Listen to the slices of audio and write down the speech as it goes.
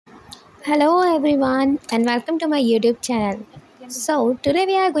Hello everyone and welcome to my YouTube channel. So today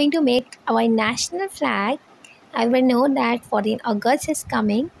we are going to make our national flag. I will know that 14 August is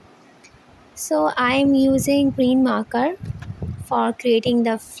coming. So I am using green marker for creating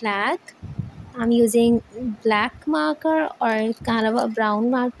the flag. I'm using black marker or kind of a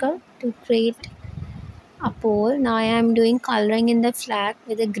brown marker to create a pole. Now I am doing coloring in the flag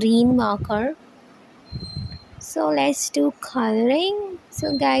with a green marker. So let's do coloring.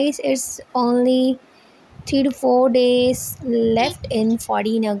 So guys, it's only 3 to 4 days left in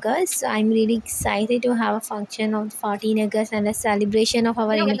 14 August. So I'm really excited to have a function of 14 August and a celebration of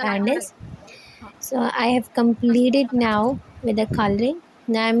our independence. So I have completed now with the coloring.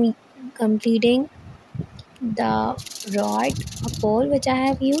 Now I'm completing the rod, a pole which I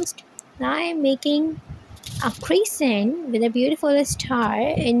have used. Now I'm making a crescent with a beautiful star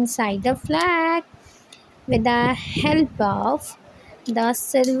inside the flag with the help of the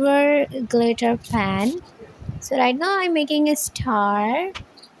silver glitter pen. So right now I'm making a star.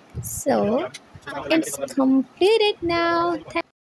 So it's completed now.